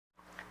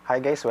Hi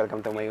guys,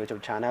 welcome to my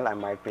YouTube channel. I'm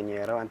Mark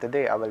Pinheiro, and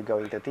today I will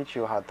going to teach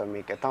you how to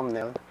make a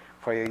thumbnail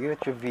for your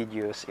YouTube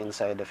videos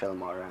inside the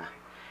Filmora.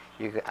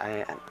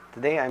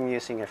 Today I'm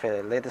using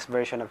a latest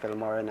version of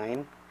Filmora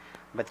 9,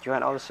 but you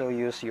can also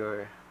use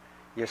an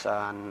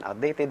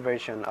updated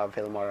version of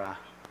Filmora.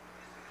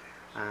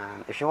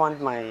 And if you want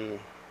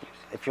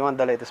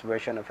the latest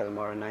version of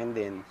Filmora 9,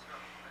 then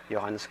you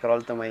can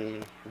scroll to my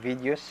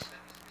videos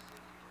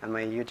on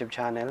my YouTube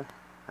channel,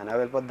 and I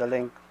will put the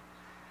link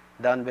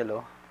down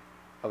below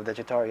of the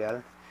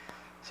tutorial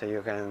so you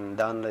can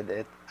download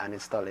it and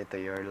install it to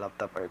your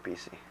laptop or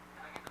PC.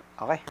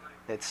 Okay,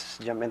 let's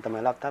jump into my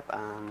laptop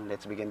and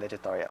let's begin the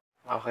tutorial.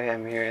 Okay,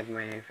 I'm here at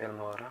my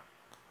Filmora.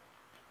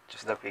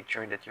 Just the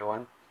picture that you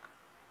want.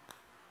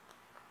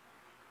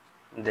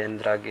 Then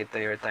drag it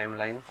to your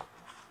timeline.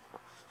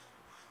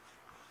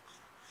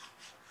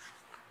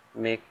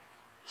 Make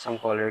some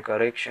color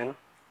correction.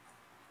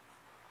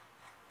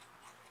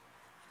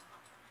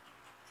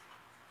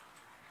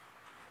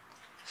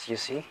 As you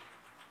see,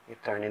 it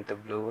turned into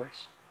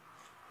bluers.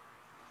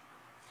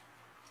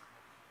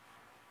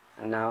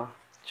 And now,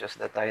 just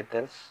the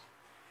titles.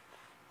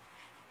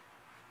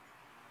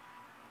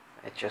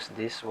 I choose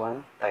this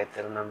one,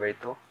 title number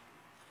 2.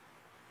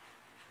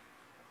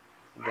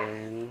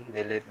 Then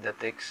delete the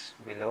text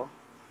below.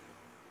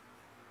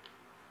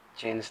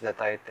 Change the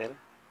title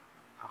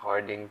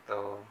according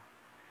to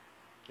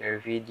your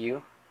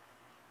video.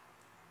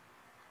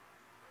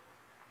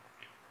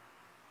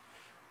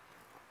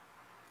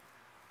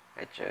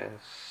 I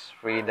choose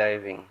free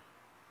diving.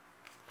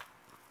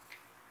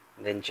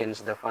 Then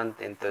change the font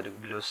into the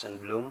Blues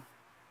and Bloom.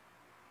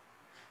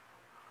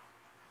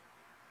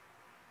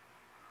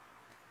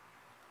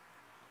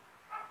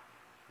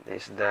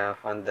 This is the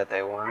font that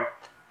I want.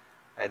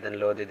 I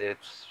downloaded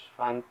its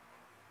font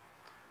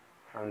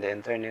from the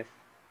internet.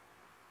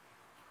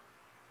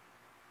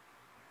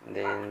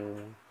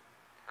 Then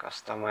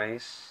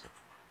customize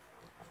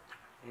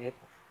it,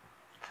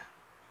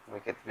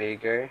 make it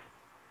bigger.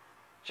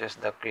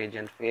 Just the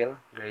gradient fill,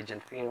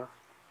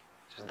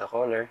 just the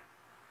color.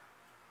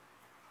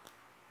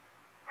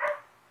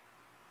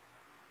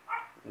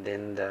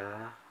 Then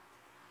the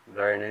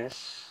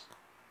blurriness,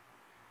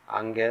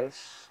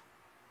 angles.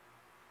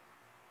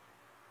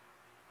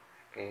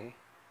 Okay.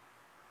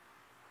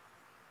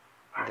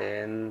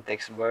 Then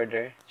text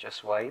border,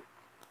 just white.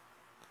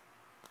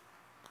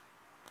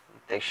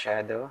 Text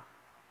shadow,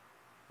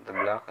 the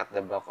black at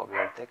the back of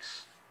your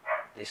text.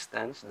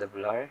 Distance, the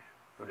blur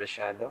of the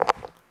shadow.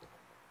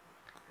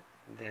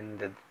 Then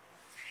the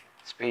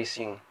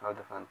spacing of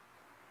the font.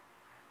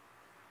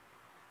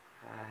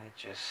 I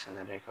choose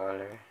another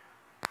color.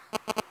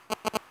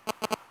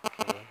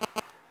 Okay,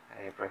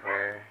 I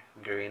prefer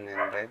green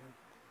and red.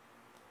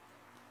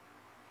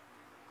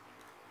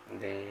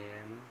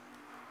 Then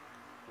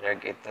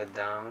drag it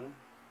down.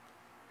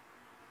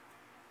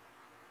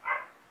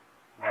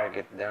 Drag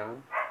it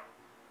down.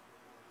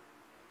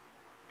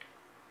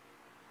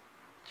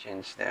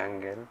 Change the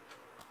angle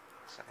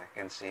so I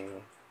can see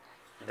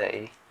the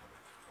A.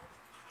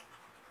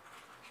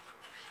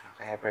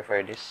 Okay, I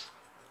prefer this.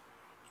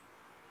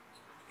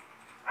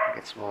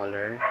 Make it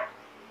smaller.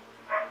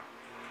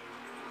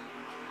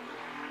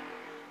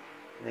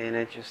 Then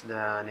I choose the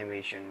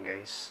animation,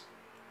 guys.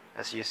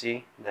 As you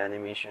see, the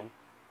animation.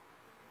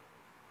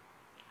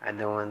 I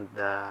don't want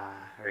the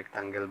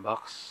rectangle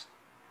box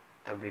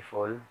to be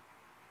full.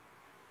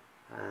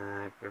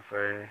 I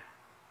prefer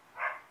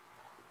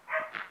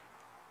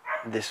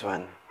this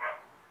one.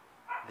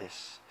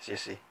 This, as you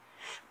see.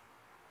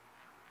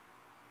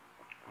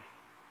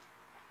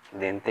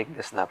 Then take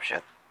the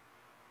snapshot.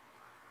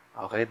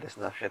 Okay, the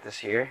snapshot is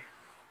here.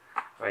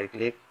 Right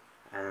click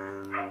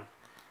and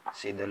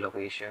see the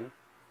location.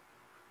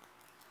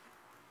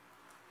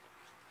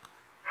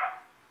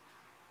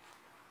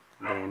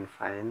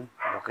 Then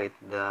locate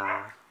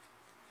the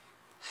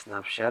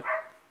snapshot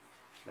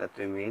that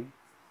we made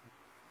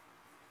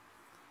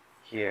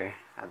here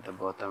at the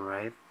bottom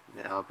right.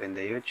 Then open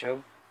the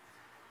YouTube,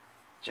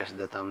 just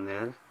the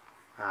thumbnail.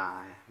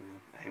 I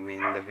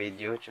mean the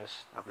video,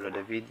 just upload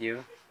the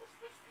video.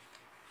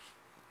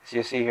 As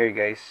you see here,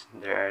 guys,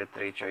 there are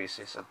 3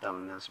 choices of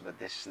thumbnails, but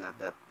this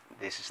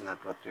is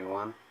not what we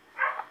want.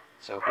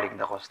 So click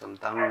the custom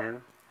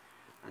thumbnail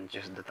and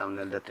choose the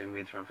thumbnail that we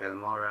made from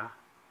Filmora.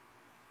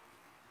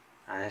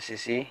 And as you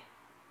see,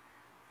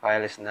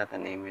 file is not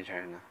an image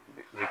right now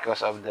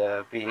because of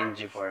the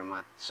PNG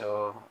format.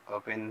 So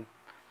open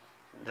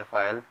the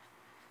file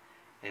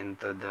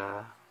into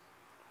the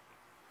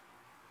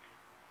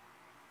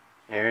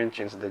here and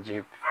change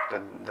the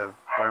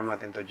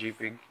format into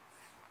JPEG.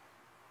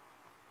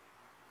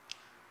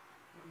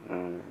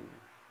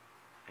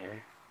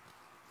 Here.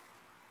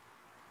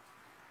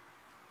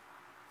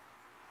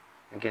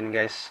 Again,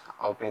 guys,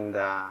 open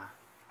the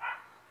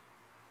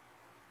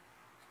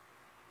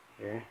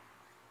here,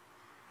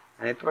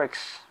 and it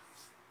works.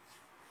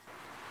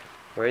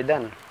 We're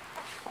done.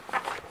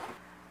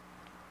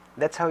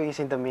 That's how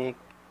easy to make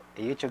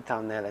a YouTube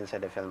thumbnail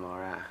inside the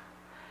Filmora.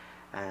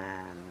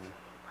 And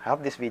I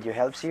hope this video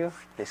helps you.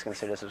 Please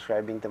consider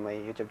subscribing to my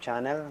YouTube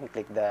channel and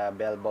click the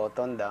bell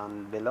button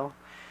down below,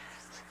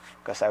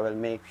 because I will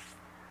make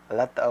a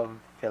lot of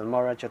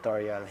Filmora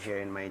tutorial here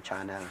in my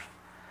channel.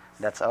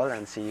 That's all,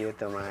 and see you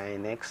to my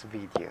next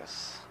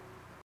videos.